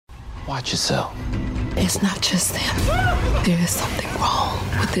Watch yourself. It's not just them. There is something wrong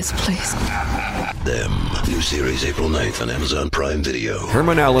with this place. Them. New series April 9th on Amazon Prime Video.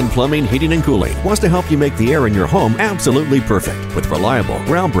 Herman Allen Plumbing, Heating, and Cooling wants to help you make the air in your home absolutely perfect with reliable,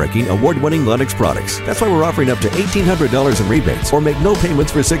 groundbreaking, award-winning Lennox products. That's why we're offering up to $1,800 in rebates or make no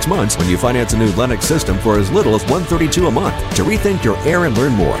payments for 6 months when you finance a new Lennox system for as little as $132 a month. To rethink your air and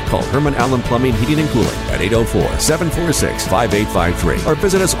learn more, call Herman Allen Plumbing, Heating, and Cooling at 804-746-5853 or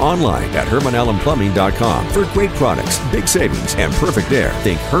visit us online at hermanallenplumbing.com for great products, big savings, and perfect air.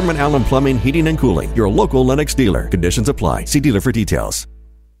 Think Herman Allen Plumbing, Heating, and Cooling, your local Lennox dealer. Conditions apply. See dealer for details.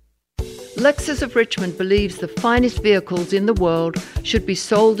 Lexus of Richmond believes the finest vehicles in the world should be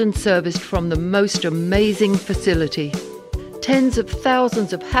sold and serviced from the most amazing facility. Tens of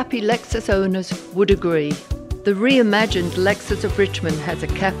thousands of happy Lexus owners would agree. The reimagined Lexus of Richmond has a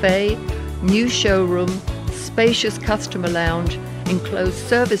cafe, new showroom, spacious customer lounge, enclosed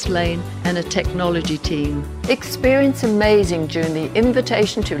service lane, and a technology team. Experience amazing during the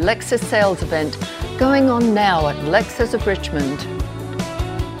Invitation to Lexus sales event going on now at Lexus of Richmond.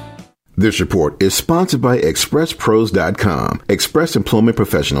 This report is sponsored by ExpressPros.com. Express Employment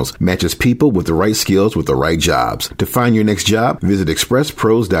Professionals matches people with the right skills with the right jobs. To find your next job, visit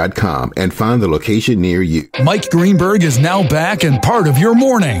ExpressPros.com and find the location near you. Mike Greenberg is now back and part of your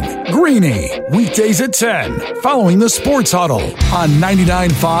morning. Greeny, weekdays at 10, following the Sports Huddle on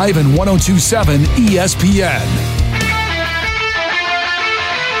 99.5 and 102.7 ESPN.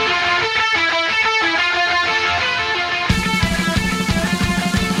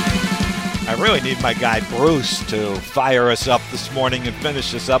 I really need my guy Bruce to fire us up this morning and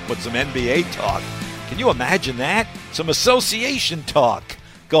finish us up with some NBA talk. Can you imagine that? Some association talk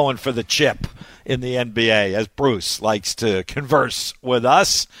going for the chip in the NBA, as Bruce likes to converse with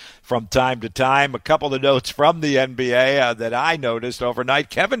us from time to time. A couple of notes from the NBA that I noticed overnight.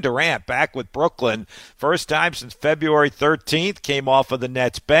 Kevin Durant back with Brooklyn. First time since February 13th. Came off of the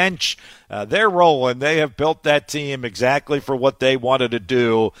Nets bench. They're rolling. They have built that team exactly for what they wanted to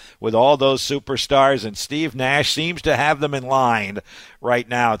do with all those superstars, and Steve Nash seems to have them in line right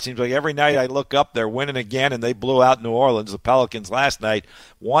now. It seems like every night I look up, they're winning again, and they blew out New Orleans, the Pelicans, last night,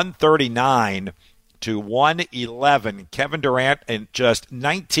 139 to 111. Kevin Durant, in just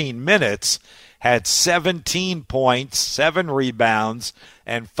 19 minutes, had 17 points, 7 rebounds,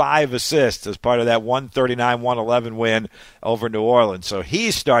 and 5 assists as part of that 139-111 win over New Orleans. So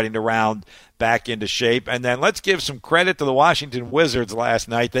he's starting to round back into shape. And then let's give some credit to the Washington Wizards last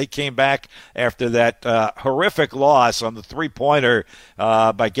night. They came back after that horrific loss on the three-pointer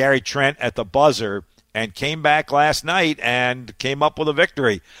by Gary Trent at the buzzer, and came back last night and came up with a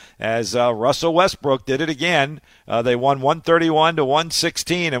victory as Russell Westbrook did it again. They won 131 to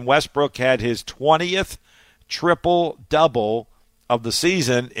 116, and Westbrook had his 20th triple-double of the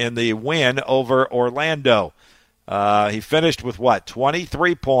season in the win over Orlando. He finished with,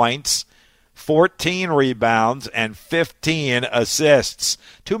 23 points, 14 rebounds, and 15 assists.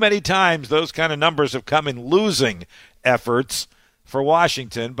 Too many times those kind of numbers have come in losing efforts for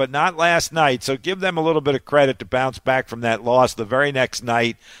Washington, but not last night. So give them a little bit of credit to bounce back from that loss the very next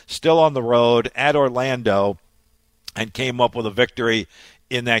night, still on the road at Orlando, and came up with a victory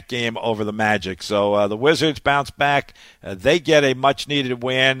in that game over the Magic. So the Wizards bounce back. They get a much-needed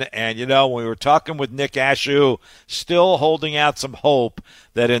win. And, when we were talking with Nick Ashew, still holding out some hope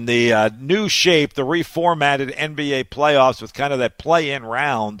that in the new shape, the reformatted NBA playoffs with kind of that play-in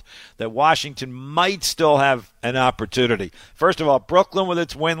round, that Washington might still have an opportunity. First of all, Brooklyn, with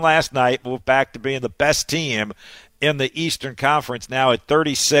its win last night, moved back to being the best team in the Eastern Conference, now at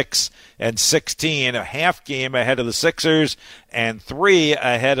 36-16, a half game ahead of the Sixers and 3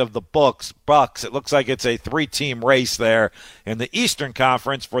 ahead of the Bucks. It looks like it's a 3-team race there in the Eastern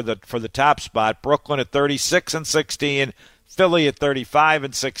Conference for the top spot. Brooklyn at 36-16, Philly at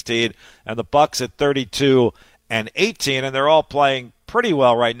 35-16, and the Bucks at 32-18, and they're all playing pretty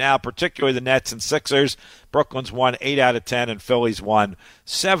well right now, particularly the Nets and Sixers. Brooklyn's won 8 out of 10, and Philly's won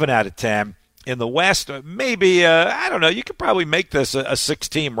 7 out of 10. In the West, maybe, I don't know, you could probably make this a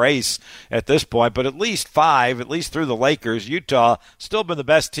 6-team race at this point, but at least 5, at least through the Lakers. Utah still been the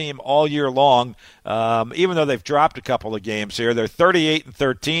best team all year long, even though they've dropped a couple of games here. They're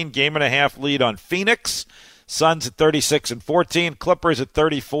 38-13, game and a half lead on Phoenix. Suns at 36-14, Clippers at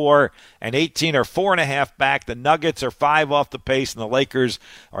 34-18 are 4.5 back. The Nuggets are 5 off the pace, and the Lakers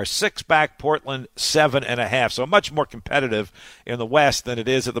are 6 back. Portland 7.5. So much more competitive in the West than it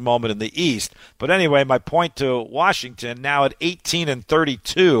is at the moment in the East. But anyway, my point to Washington now at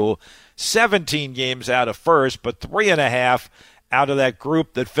 18-32, 17 games out of first, but 3.5 out of that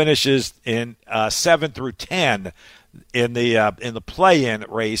group that finishes in 7 through 10. in the play-in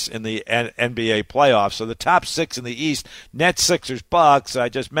race in the NBA playoffs. So the top 6 in the East: Nets, Sixers, Bucks. I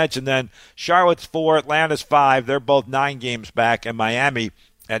just mentioned. Then Charlotte's 4, Atlanta's 5. They're both 9 games back, and Miami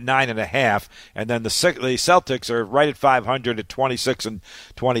at 9.5, and then the Celtics are right at 500 at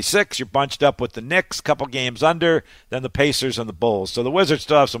 26-26. You're bunched up with the Knicks, couple games under, then the Pacers and the Bulls. So the Wizards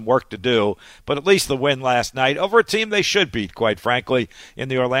still have some work to do, but at least the win last night over a team they should beat, quite frankly, in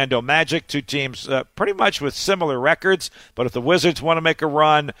the Orlando Magic. 2 teams pretty much with similar records, but if the Wizards want to make a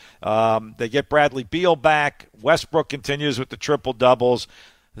run, they get Bradley Beal back. Westbrook continues with the triple-doubles.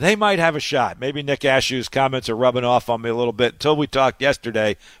 They might have a shot. Maybe Nick Ashew's comments are rubbing off on me a little bit. Until we talked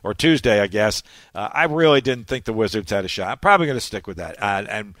yesterday, or Tuesday, I guess, I really didn't think the Wizards had a shot. I'm probably going to stick with that.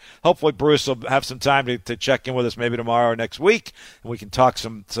 And hopefully Bruce will have some time to check in with us maybe tomorrow or next week, and we can talk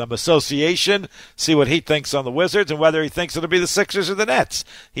some association, see what he thinks on the Wizards, and whether he thinks it'll be the Sixers or the Nets.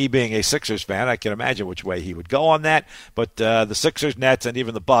 He being a Sixers fan, I can imagine which way he would go on that. But the Sixers, Nets, and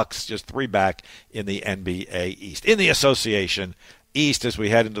even the Bucks, just 3 back in the NBA East. In the association East as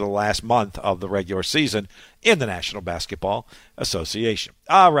we head into the last month of the regular season in the National Basketball Association.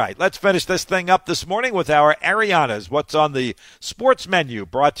 All right, let's finish this thing up this morning with our Ariana's What's on the Sports Menu,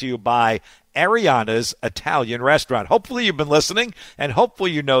 brought to you by Ariana's Italian Restaurant. Hopefully you've been listening, and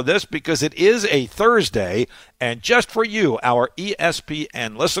hopefully you know this because it is a Thursday, and just for you, our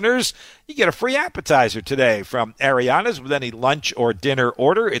ESPN listeners, you get a free appetizer today from Ariana's with any lunch or dinner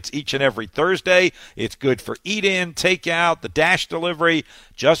order. It's each and every Thursday. It's good for eat-in, take-out, the dash delivery.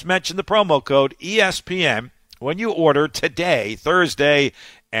 Just mention the promo code ESPN when you order today, Thursday,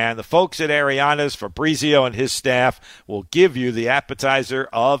 and the folks at Ariana's, Fabrizio and his staff, will give you the appetizer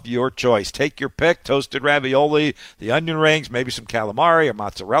of your choice. Take your pick: toasted ravioli, the onion rings, maybe some calamari or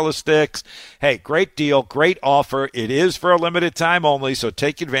mozzarella sticks. Hey, great deal, great offer. It is for a limited time only, so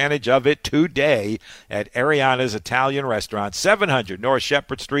take advantage of it today at Ariana's Italian Restaurant, 700 North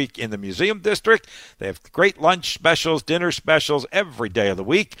Shepherd Street in the Museum District. They have great lunch specials, dinner specials every day of the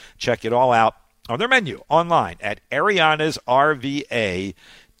week. Check it all out on their menu online at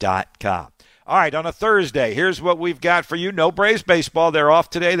arianasrva.com. All right, on a Thursday, here's what we've got for you. No Braves baseball. They're off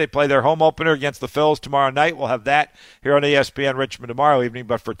today. They play their home opener against the Phils tomorrow night. We'll have that here on ESPN Richmond tomorrow evening.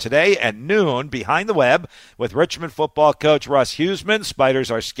 But for today at noon, Behind the Web with Richmond football coach Russ Huseman.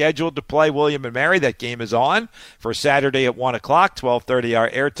 Spiders are scheduled to play William & Mary. That game is on for Saturday at 1 o'clock, 12:30 our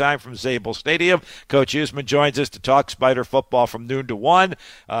airtime from Zabel Stadium. Coach Huseman joins us to talk Spider football from noon to 1.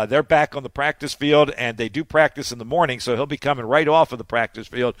 They're back on the practice field, and they do practice in the morning, so he'll be coming right off of the practice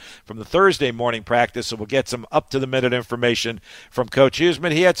field from the Thursday morning practice, so we'll get some up-to-the-minute information from Coach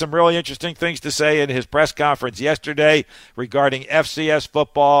Huseman. He had some really interesting things to say in his press conference yesterday regarding FCS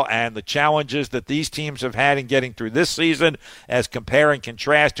football and the challenges that these teams have had in getting through this season as compare and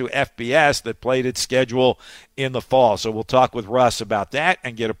contrast to FBS that played its schedule in the fall. So we'll talk with Russ about that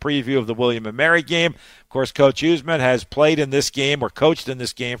and get a preview of the William & Mary game. Of course, Coach Huseman has played in this game or coached in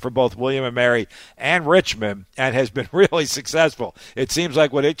this game for both William & Mary and Richmond and has been really successful. It seems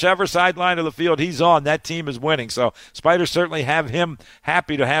like whichever sideline of the field he's on, that team is winning. So Spiders certainly have him,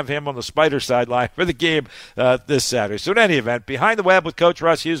 happy to have him on the Spider sideline for the game this Saturday. So in any event, Behind the Web with Coach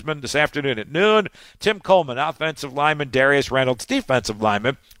Russ Huseman this afternoon at noon. Tim Coleman, offensive lineman, Darius Reynolds, defensive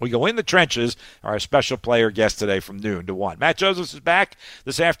lineman. We go in the trenches, our special player guest today from noon to 1. Matt Josephs is back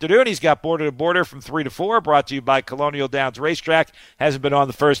this afternoon. He's got Border to Border from 3 to 4, brought to you by Colonial Downs Racetrack. Hasn't been on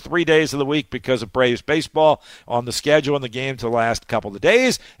the first 3 days of the week because of Braves baseball on the schedule and the game to the last couple of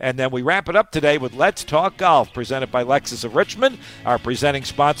days. And then we wrap it up today with Let's Talk Golf, presented by Lexus of Richmond, our presenting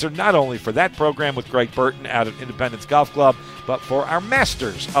sponsor not only for that program with Greg Burton out of Independence Golf Club, but for our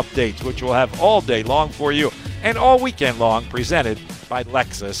Masters updates, which we'll have all day long for you and all weekend long, presented by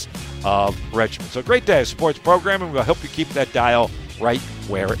Lexus of Richmond. So great day of sports programming. We'll help you keep that dial right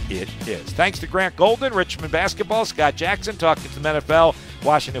where it is. Thanks to Grant Golden, Richmond basketball, Scott Jackson talking to the NFL,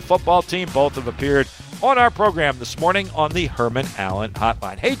 Washington football team. Both have appeared on our program this morning on the Herman Allen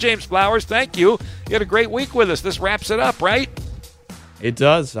Hotline. Hey, James Flowers, thank you. You had a great week with us. This wraps it up, right? It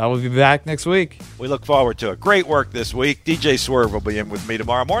does. I will be back next week. We look forward to it. Great work this week. DJ Swerve will be in with me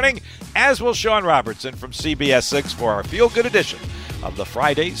tomorrow morning, as will Sean Robertson from CBS 6 for our feel-good edition of the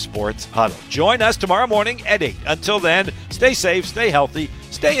Friday Sports Huddle. Join us tomorrow morning at 8. Until then, stay safe, stay healthy,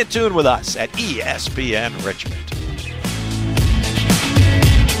 stay in tune with us at ESPN Richmond.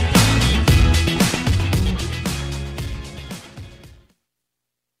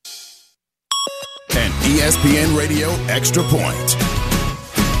 An ESPN Radio Extra Point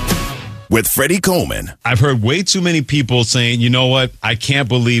with Freddie Coleman. I've heard way too many people saying, you know what, I can't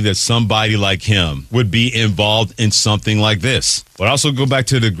believe that somebody like him would be involved in something like this. But I also go back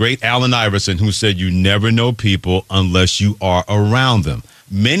to the great Allen Iverson, who said you never know people unless you are around them.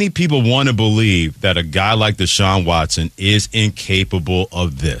 Many people want to believe that a guy like Deshaun Watson is incapable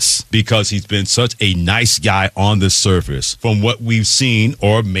of this because he's been such a nice guy on the surface from what we've seen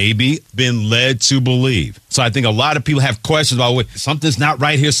or maybe been led to believe. So I think a lot of people have questions about, wait, something's not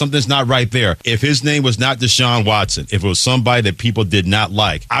right here, something's not right there. If his name was not Deshaun Watson, if it was somebody that people did not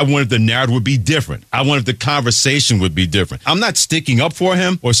like, I wonder if the narrative would be different. I wonder if the conversation would be different. I'm not sticking up for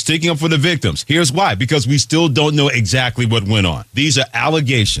him or sticking up for the victims. Here's why. Because we still don't know exactly what went on. These are allegations.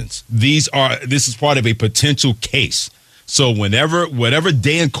 This is part of a potential case. So whatever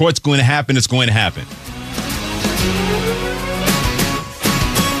day in court's going to happen, it's going to happen.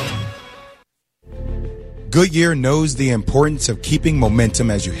 Goodyear knows the importance of keeping momentum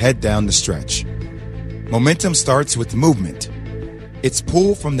as you head down the stretch. Momentum starts with movement. It's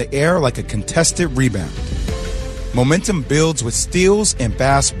pulled from the air like a contested rebound. Momentum builds with steals and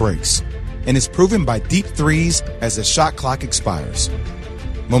fast breaks, and is proven by deep threes as the shot clock expires.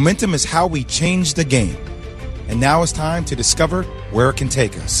 Momentum is how we change the game, and now it's time to discover where it can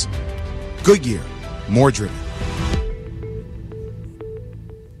take us. Goodyear, more driven.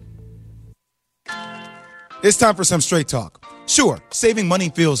 It's time for some straight talk. Sure, saving money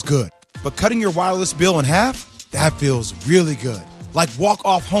feels good, but cutting your wireless bill in half? That feels really good. Like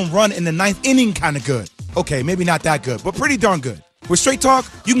walk-off home run in the ninth inning kind of good. Okay, maybe not that good, but pretty darn good. With Straight Talk,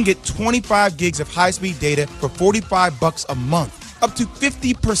 you can get 25 gigs of high-speed data for $45 a month, up to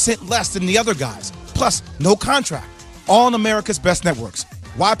 50% less than the other guys. Plus, no contract. All on America's best networks.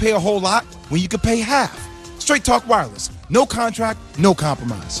 Why pay a whole lot when you could pay half? Straight Talk Wireless. No contract, no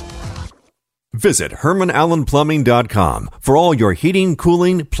compromise. Visit HermanAllenPlumbing.com for all your heating,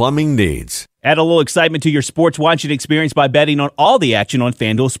 cooling, plumbing needs. Add a little excitement to your sports watching experience by betting on all the action on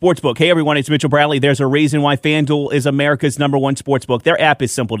FanDuel Sportsbook. Hey, everyone, it's Mitchell Bradley. There's a reason why FanDuel is America's #1 sportsbook. Their app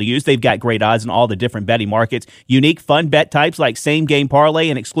is simple to use. They've got great odds in all the different betting markets, unique fun bet types like same-game parlay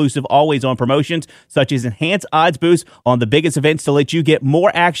and exclusive always-on promotions, such as enhanced odds boosts on the biggest events to let you get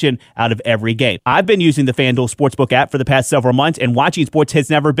more action out of every game. I've been using the FanDuel Sportsbook app for the past several months, and watching sports has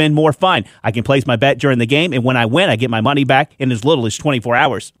never been more fun. I can place my bet during the game, and when I win, I get my money back in as little as 24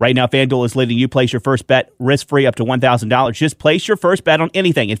 hours. Right now, FanDuel is letting you place your first bet risk-free up to $1,000. Just place your first bet on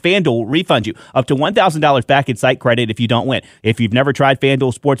anything, and FanDuel will refund you up to $1,000 back in site credit if you don't win. If you've never tried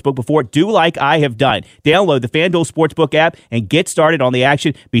FanDuel Sportsbook before, do like I have done. Download the FanDuel Sportsbook app and get started on the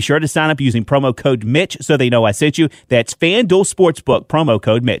action. Be sure to sign up using promo code Mitch so they know I sent you. That's FanDuel Sportsbook, promo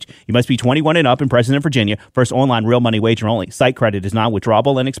code Mitch. You must be 21 and up and present in Virginia. First online real money wager only. Site credit is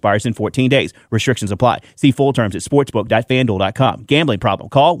non-withdrawable and expires in 14 days. Restrictions apply. See full terms at sportsbook.fanduel.com. Gambling problem?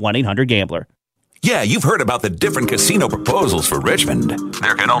 Call 1-800-GAMBLER. Yeah, you've heard about the different casino proposals for Richmond.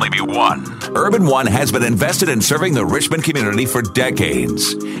 There can only be one. Urban One has been invested in serving the Richmond community for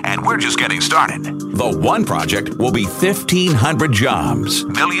decades, and we're just getting started. The One project will be 1,500 jobs,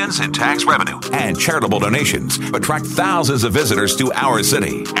 millions in tax revenue, and charitable donations, attract thousands of visitors to our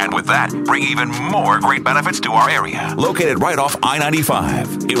city. And with that, bring even more great benefits to our area. Located right off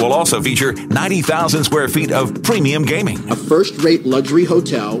I-95, it will also feature 90,000 square feet of premium gaming. A first-rate luxury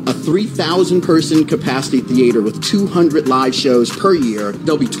hotel, a 3,000-person capacity theater with 200 live shows per year.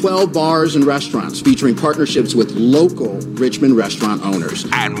 There'll be 12 bars and restaurants featuring partnerships with local Richmond restaurant owners.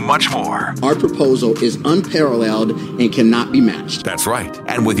 And much more. Our proposal is unparalleled and cannot be matched. That's right.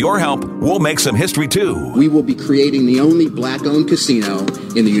 And with your help, we'll make some history too. We will be creating the only black-owned casino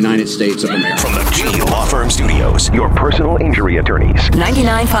in the United States of America. From the G Law Firm Studios, your personal injury attorneys.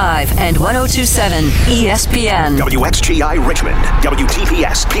 99.5 and 102.7 ESPN. WXGI Richmond,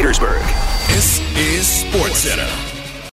 WTPS Petersburg. This is SportsCenter.